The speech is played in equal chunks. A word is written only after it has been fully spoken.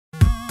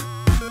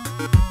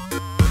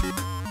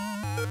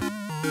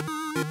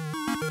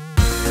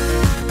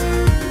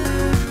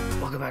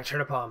Welcome back,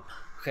 TurnipBomb.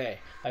 Okay,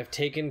 I've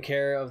taken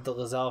care of the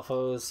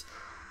Lizalfos,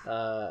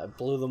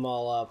 blew them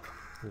all up,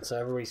 and so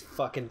everybody's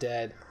fucking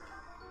dead.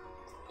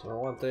 Do I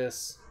want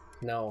this?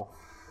 No.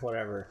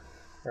 Whatever.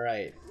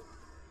 Alright.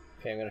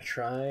 Okay, I'm gonna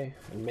try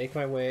and make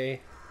my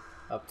way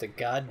up the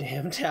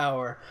goddamn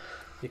tower,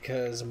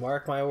 because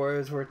mark my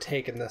words, we're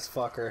taking this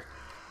fucker.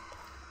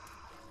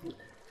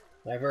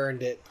 I've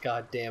earned it,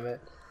 god damn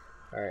it.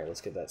 Alright,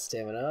 let's get that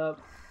stamina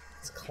up.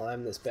 Let's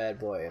climb this bad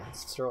boy.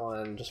 Let's throw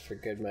on, just for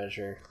good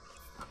measure,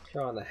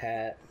 throw on the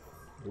hat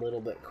a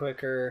little bit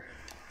quicker,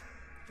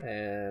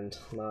 and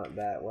not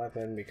that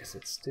weapon because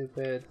it's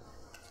stupid.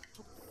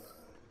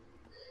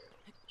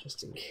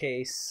 Just in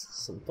case,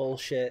 some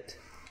bullshit.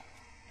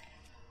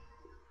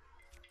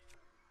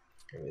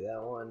 Maybe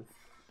that one.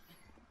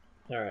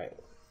 Alright.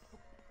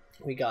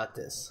 We got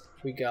this.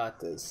 We got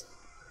this.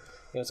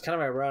 You know, it's kind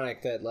of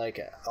ironic that, like,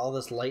 all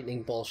this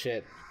lightning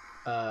bullshit,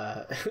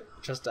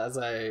 just as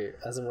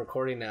I'm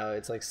recording now,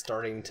 it's like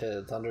starting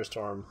to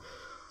thunderstorm.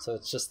 So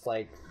it's just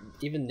like,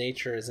 even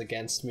nature is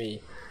against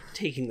me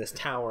taking this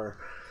tower.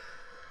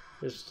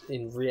 Just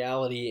in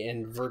reality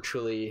and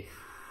virtually,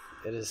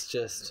 it is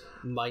just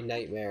my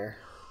nightmare.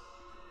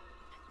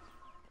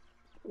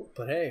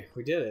 But hey,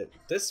 we did it.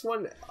 This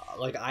one,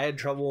 like, I had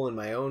trouble in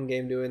my own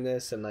game doing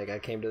this, and like I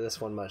came to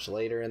this one much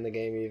later in the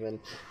game even.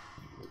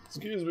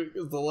 Excuse me,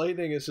 because the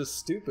lightning is just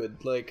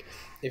stupid. Like,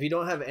 if you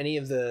don't have any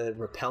of the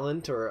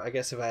repellent, or I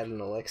guess if I had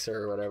an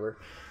elixir or whatever,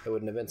 it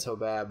wouldn't have been so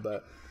bad,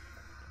 but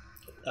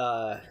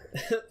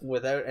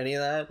without any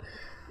of that,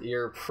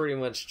 you're pretty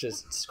much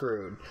just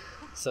screwed.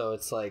 So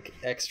it's like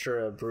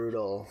extra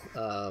brutal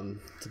to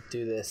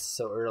do this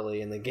so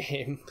early in the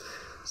game.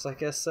 So I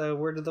guess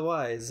word of the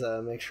wise,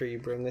 make sure you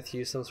bring with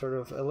you some sort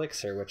of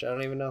elixir, which I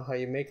don't even know how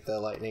you make the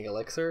lightning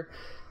elixir.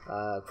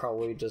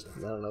 Probably just,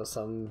 I don't know,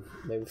 some,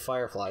 maybe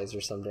fireflies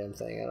or some damn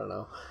thing, I don't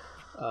know.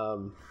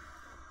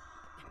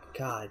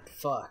 God,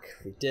 fuck,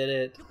 we did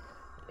it.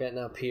 Getting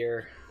up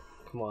here.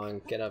 Come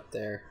on, get up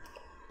there.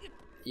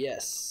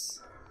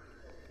 Yes.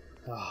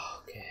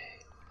 Oh, okay.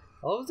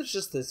 I love there's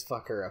just this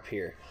fucker up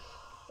here.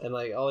 And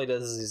like, all he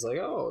does is he's like,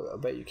 oh, I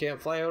bet you can't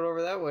fly out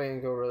over that way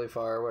and go really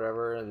far or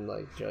whatever. And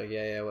like, you're like,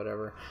 yeah,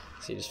 whatever.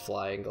 So you just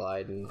fly and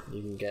glide, and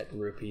you can get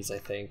rupees, I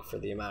think, for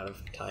the amount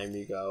of time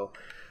you go.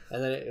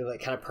 And then it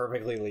like kind of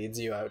perfectly leads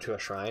you out to a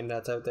shrine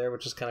that's out there,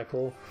 which is kind of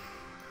cool.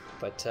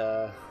 But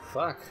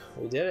fuck,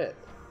 we did it.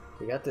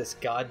 We got this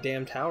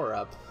goddamn tower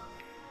up.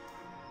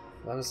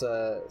 That was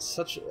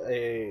such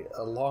a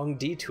long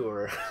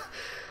detour.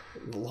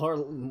 More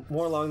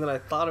long than I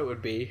thought it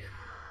would be.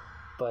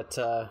 But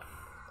I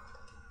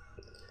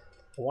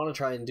want to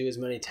try and do as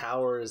many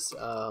towers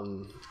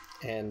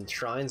and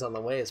shrines on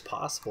the way as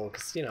possible,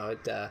 because, you know,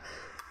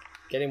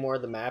 getting more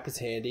of the map is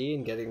handy,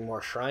 and getting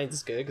more shrines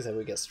is good because then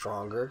we get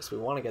stronger, because we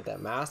want to get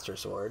that master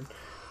sword,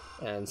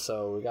 and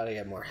so we got to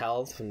get more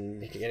health,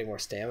 and getting more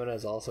stamina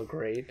is also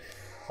great.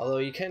 Although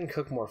you can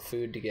cook more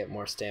food to get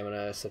more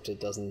stamina, except it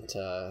doesn't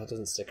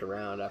stick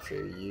around after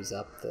you use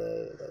up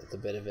the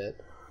bit of it.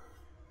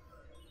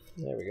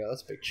 There we go.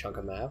 That's a big chunk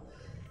of map.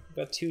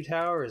 We've got 2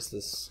 towers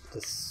this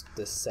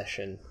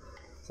session,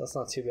 so that's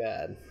not too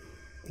bad.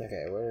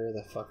 Okay, where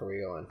the fuck are we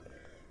going?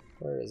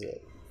 Where is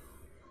it?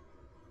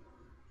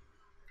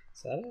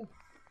 Is that it?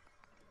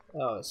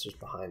 Oh, it's just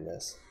behind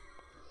this.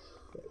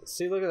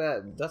 See, look at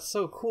that. That's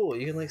so cool.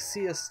 You can like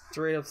see a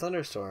straight up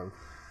thunderstorm.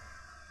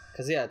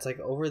 Cause yeah, it's like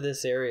over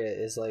this area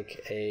is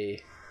like a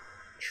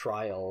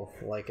trial.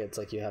 Like it's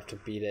like you have to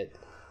beat it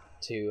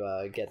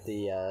to get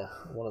the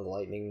one of the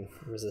lightning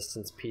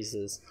resistance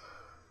pieces,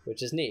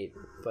 which is neat.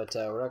 But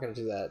we're not gonna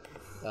do that.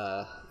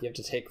 You have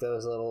to take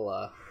those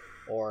little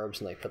orbs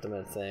and like put them in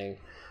a thing.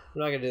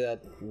 I'm not gonna do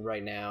that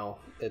right now.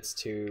 It's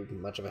too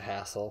much of a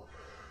hassle.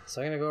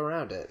 So I'm gonna go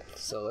around it.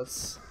 So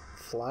let's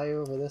fly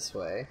over this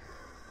way.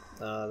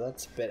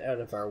 That's a bit out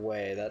of our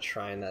way. That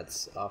shrine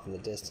that's off in the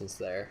distance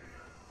there.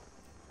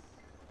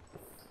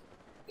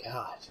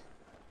 God.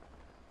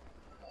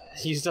 I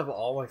used up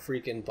all my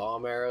freaking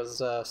bomb arrows,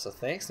 so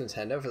thanks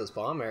Nintendo for those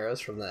bomb arrows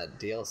from that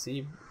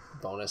DLC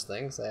bonus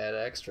thing, so I had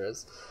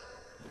extras.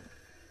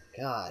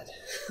 God.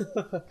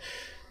 But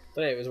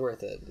hey, it was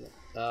worth it.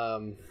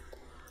 Alright,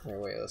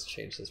 wait, let's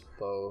change this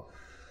bow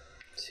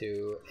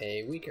to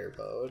a weaker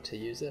bow to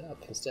use it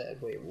up instead.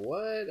 Wait,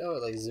 what? Oh,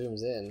 it like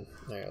zooms in.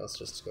 Alright, let's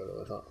just go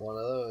to one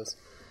of those.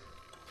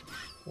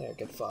 Yeah,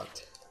 get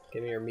fucked.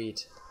 Give me your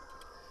meat.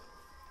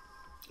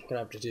 I'm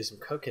gonna have to do some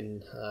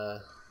cooking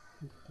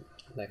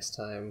next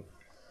time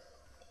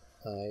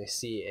I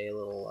see a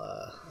little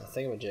a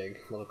thingamajig,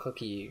 little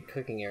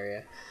cooking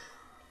area.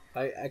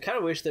 I kind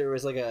of wish there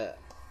was like a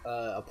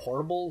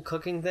portable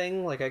cooking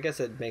thing. Like, I guess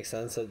it makes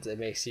sense that it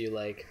makes you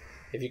like,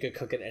 if you could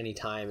cook at any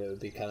time, it would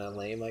be kind of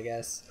lame, I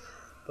guess.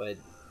 But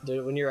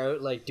when you're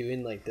out like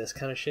doing like this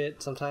kind of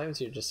shit, sometimes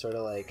you're just sort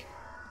of like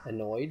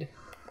annoyed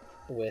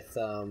with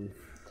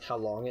how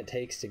long it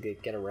takes to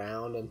get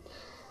around, and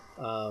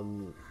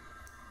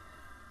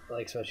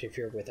like especially if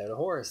you're without a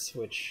horse,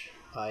 which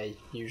I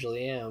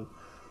usually am.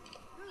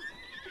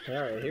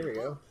 Alright, here we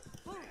go.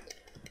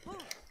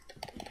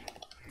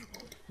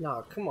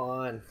 No, come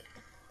on.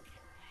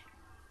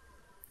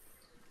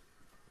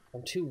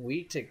 I'm too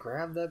weak to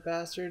grab that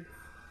bastard.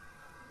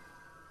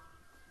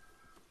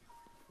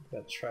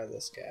 Gotta try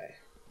this guy.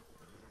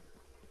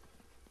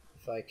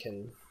 If I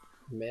can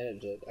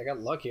manage it. I got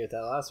lucky with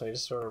that last one. He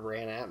just sort of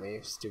ran at me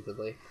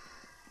stupidly.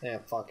 Yeah,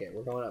 fuck it.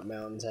 We're going up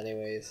mountains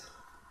anyways.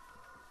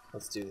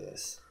 Let's do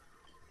this.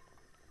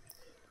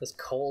 This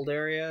cold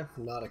area,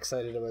 I'm not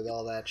excited about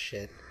all that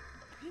shit.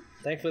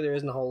 Thankfully there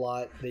isn't a whole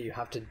lot that you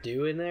have to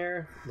do in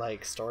there,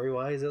 like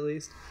story-wise at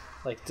least.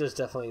 Like there's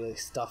definitely like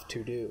stuff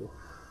to do.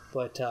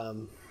 But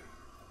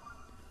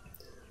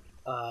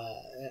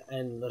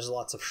and there's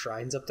lots of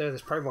shrines up there.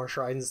 There's probably more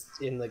shrines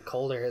in the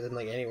cold area than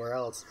like anywhere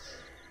else.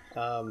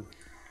 But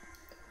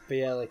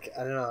yeah, like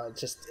I don't know,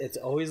 it's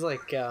always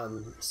like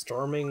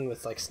storming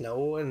with like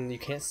snow and you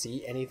can't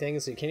see anything,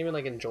 so you can't even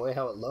like enjoy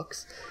how it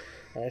looks.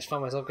 And I just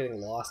found myself getting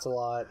lost a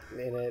lot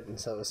in it, and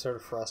so it was sort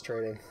of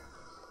frustrating.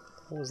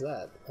 What was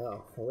that?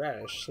 Oh, a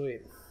radish,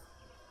 sweet.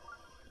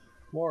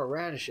 More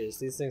radishes.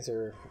 These things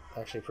are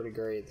actually pretty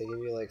great. They give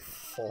you like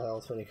full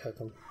health when you cook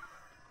them.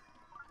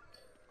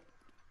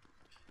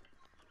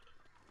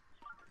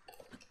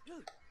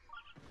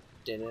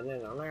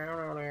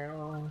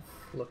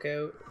 Look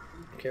out,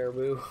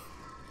 caribou.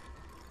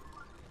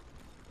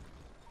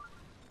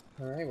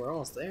 Alright, we're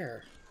almost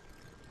there.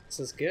 This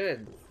is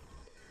good.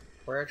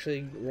 We're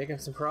actually making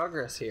some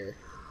progress here.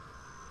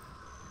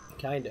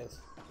 Kind of.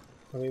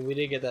 I mean, we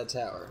did get that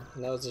tower.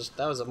 And that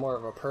was more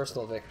of a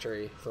personal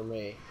victory for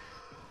me.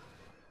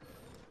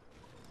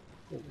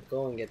 We'll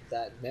go and get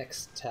that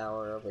next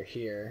tower over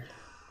here.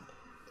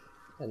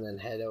 And then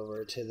head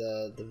over to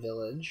the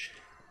village.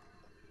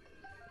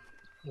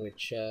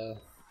 Which,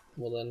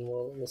 well then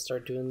we'll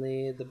start doing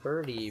the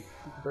birdie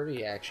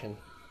action.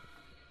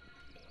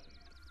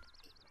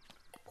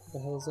 What the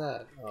hell is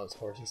that? Oh, it's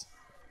horses.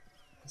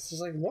 It's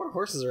just like more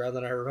horses around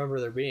than I remember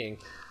there being.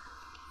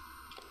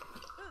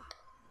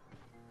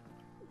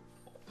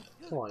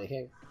 Come on, you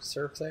can't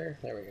surf there?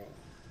 There we go.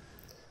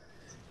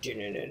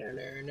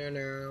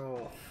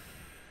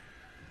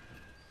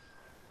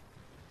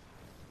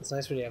 It's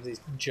nice when you have these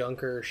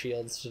junker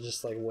shields to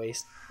just like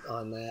waste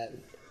on that.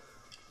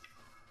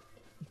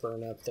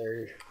 Burn up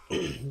their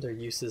their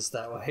uses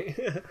that way.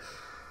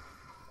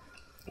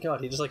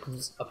 God, he just like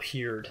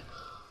appeared.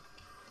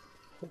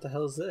 What the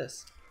hell is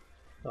this?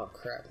 Oh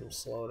crap, I'm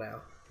slow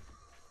now.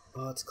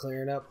 Oh, it's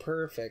clearing up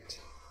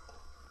perfect.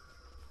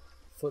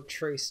 Foot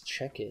trace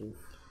check-in.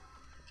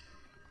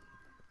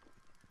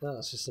 No,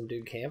 it's just some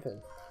dude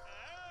camping.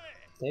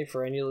 Hey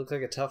friend, you look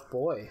like a tough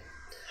boy.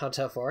 How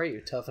tough are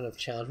you? Tough enough to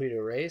challenge me to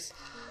a race?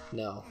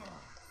 No.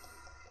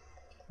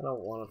 I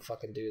don't want to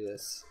fucking do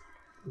this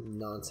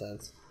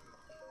nonsense.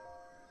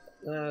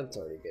 It's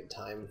already a good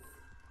time.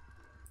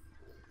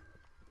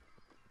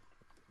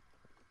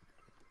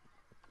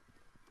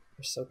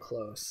 We're so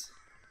close.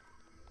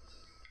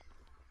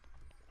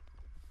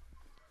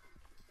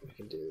 We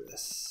can do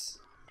this.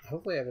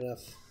 Hopefully I have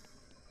enough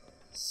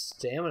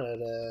stamina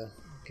to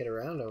get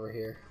around over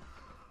here.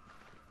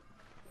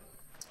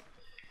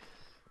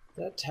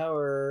 That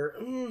tower...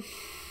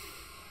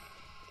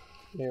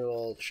 Maybe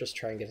we'll just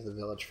try and get to the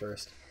village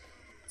first.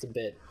 It's a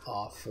bit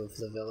off of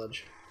the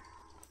village.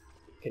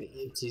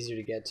 It's easier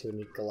to get to when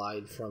you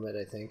glide from it,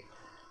 I think.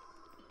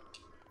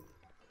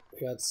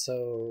 We got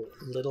so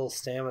little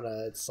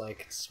stamina, it's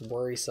like it's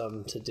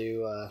worrisome to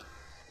do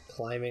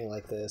climbing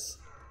like this.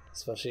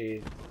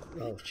 Especially...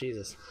 oh,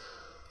 Jesus.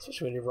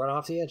 Especially when you run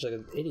off the edge like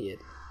an idiot.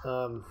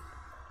 Because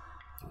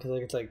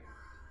like, it's like...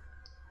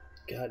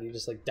 God, you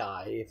just like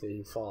die if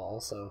you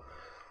fall, so...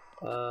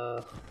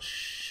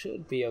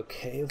 should be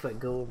okay if I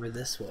go over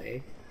this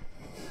way.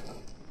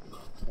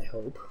 I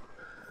hope.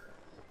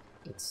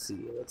 Let's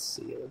see.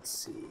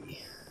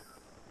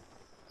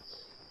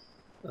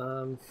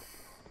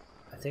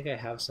 I think I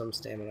have some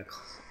stamina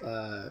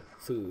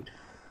food.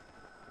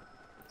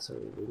 So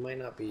we might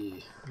not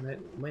be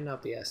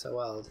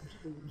SOL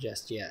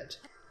just yet.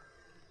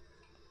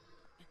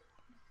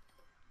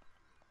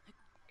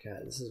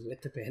 God, this is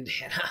with the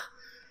bandana.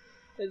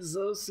 It's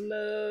so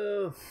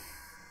slow.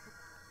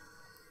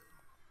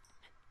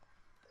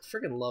 I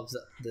freaking love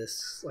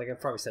this. Like,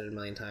 I've probably said it a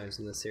million times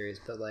in this series,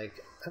 but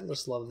like, I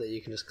just love that you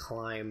can just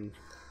climb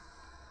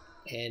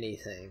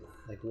anything.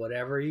 Like,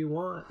 whatever you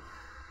want,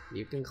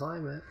 you can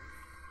climb it.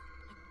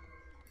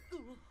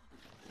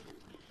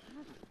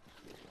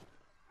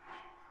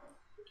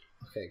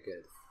 Okay,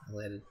 good. I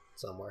landed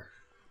somewhere.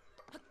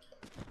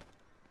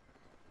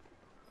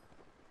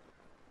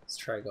 Let's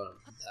try going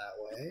that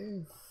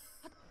way.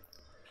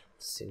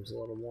 Seems a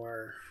little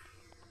more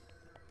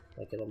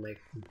like it'll make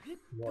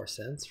more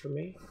sense for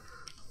me.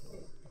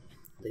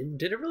 They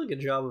did a really good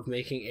job of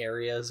making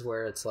areas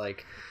where it's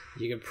like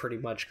you can pretty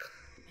much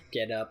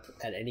get up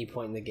at any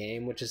point in the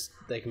game, which is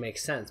like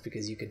makes sense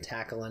because you can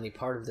tackle any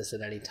part of this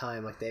at any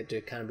time. Like, they have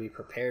to kind of be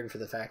prepared for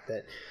the fact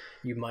that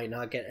you might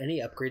not get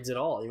any upgrades at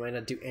all. You might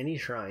not do any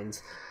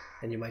shrines.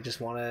 and you might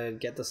just want to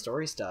get the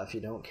story stuff.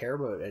 You don't care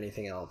about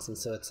anything else, and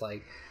so it's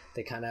like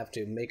they kind of have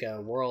to make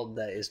a world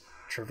that is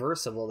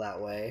traversable that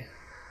way,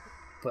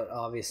 but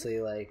obviously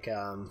like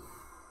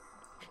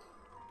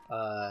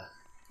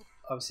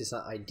obviously it's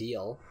not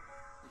ideal.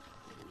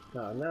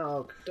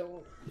 No,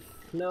 don't.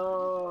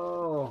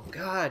 No,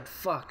 God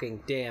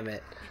fucking damn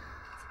it.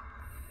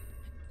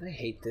 I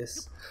hate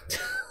this.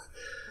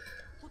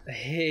 I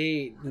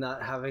hate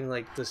not having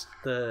like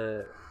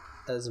the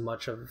as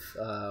much of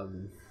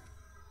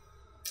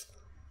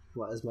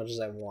as much as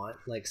I want,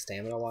 like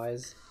stamina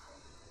wise.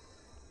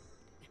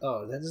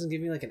 Oh, that doesn't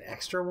give me like an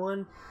extra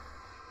one?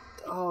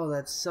 Oh,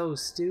 that's so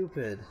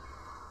stupid.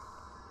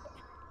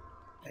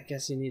 I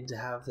guess you need to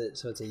have it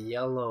so it's a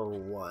yellow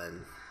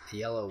one, a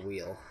yellow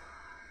wheel.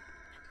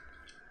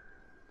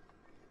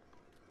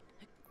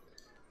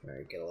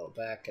 Alright, get a little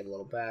back, get a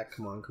little back.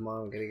 Come on, come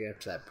on. We gotta get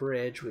up to that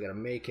bridge. We gotta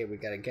make it. We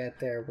gotta get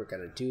there. We're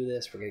gonna do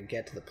this. We're gonna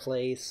get to the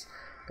place.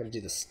 We're gonna do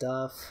the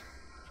stuff.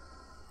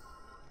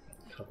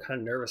 I'm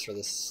kind of nervous for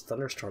this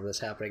thunderstorm that's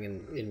happening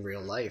in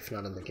real life,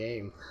 not in the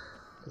game.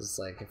 It's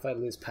like, if I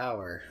lose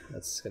power,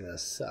 that's gonna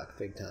suck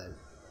big time.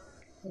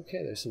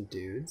 Okay, there's some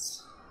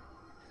dudes.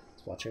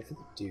 Let's watch out for the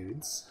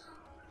dudes.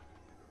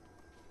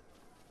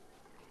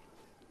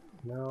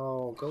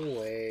 No, go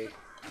away.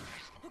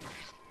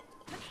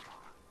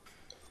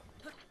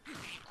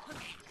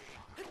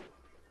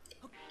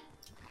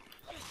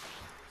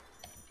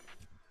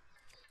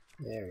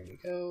 There we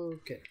go,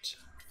 get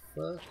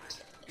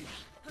fucked.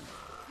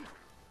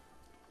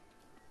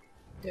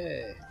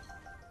 Yay.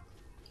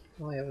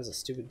 All I have is a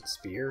stupid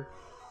spear.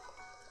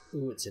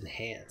 Ooh, it's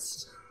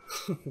enhanced.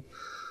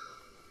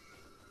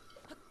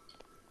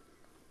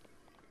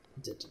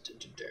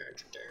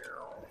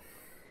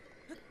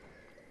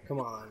 Come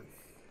on.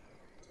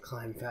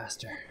 Climb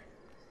faster.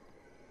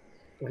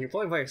 When you're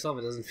playing by yourself,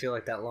 it doesn't feel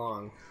like that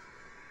long.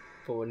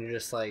 But when you're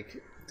just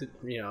like,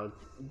 you know,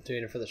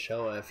 doing it for the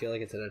show, I feel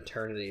like it's an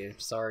eternity. I'm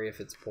sorry if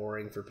it's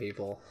boring for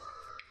people.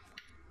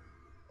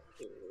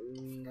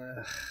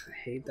 I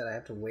hate that I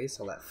have to waste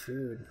all that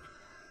food.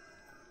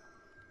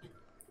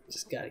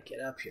 Just gotta get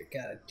up here,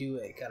 gotta do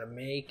it, gotta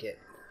make it.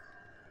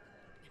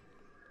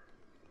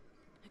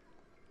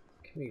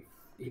 Can we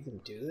even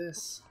do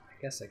this?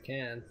 I guess I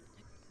can.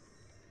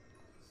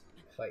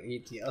 If I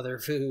eat the other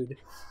food.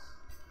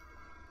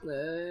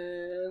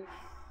 Then...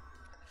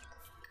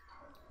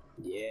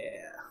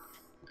 yeah.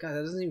 God,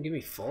 that doesn't even give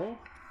me full?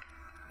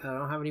 I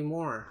don't have any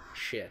more.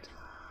 Shit.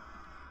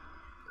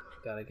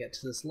 Gotta get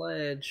to this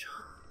ledge.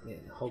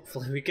 And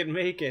hopefully we can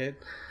make it.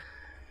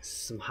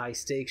 Some high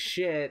stakes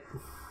shit.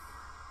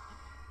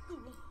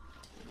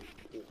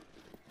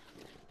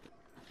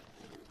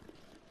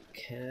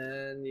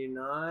 Can you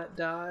not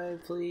die,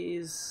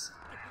 please?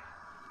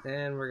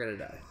 And we're gonna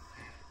die.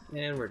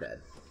 And we're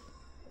dead.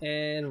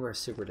 And we're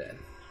super dead.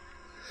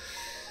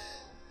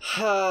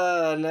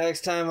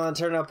 Next time on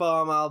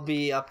TurnipBomb, I'll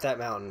be up that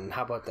mountain.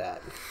 How about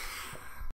that?